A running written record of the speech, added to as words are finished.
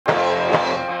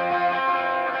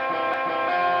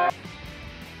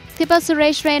Skipper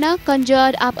Suresh Raina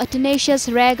conjured up a tenacious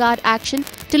rearguard action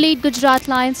to lead Gujarat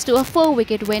Lions to a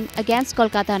 4-wicket win against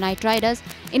Kolkata Knight Riders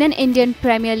in an Indian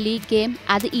Premier League game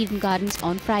at the Eden Gardens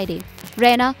on Friday.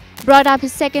 Raina brought up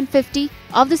his second 50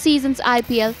 of the season's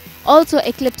IPL, also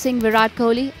eclipsing Virat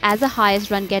Kohli as the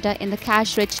highest run getter in the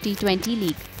cash-rich T20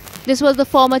 league. This was the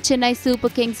former Chennai Super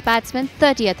Kings batsman's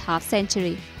 30th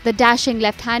half-century. The dashing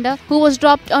left-hander, who was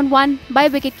dropped on one by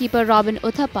wicketkeeper Robin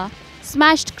Uthappa,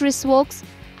 smashed Chris Wokes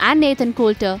and Nathan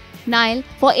Coulter, Nile,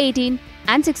 for 18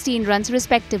 and 16 runs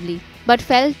respectively, but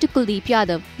fell to Kuldeep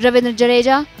Yadav. Ravindra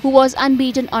Jadeja, who was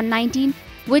unbeaten on 19,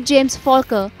 with James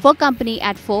Falker for company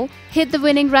at 4, hit the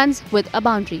winning runs with a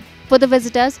boundary. For the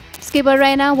visitors, skipper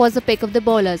Raina was the pick of the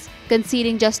bowlers,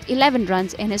 conceding just 11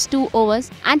 runs in his 2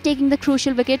 overs and taking the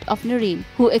crucial wicket of Narine,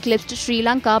 who eclipsed Sri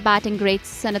Lanka batting great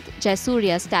Sanath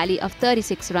Jayasurya's tally of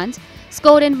 36 runs,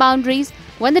 scored in boundaries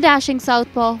when the dashing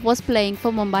southpaw was playing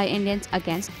for Mumbai Indians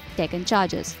against Deccan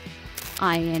Chargers.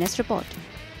 IANS report.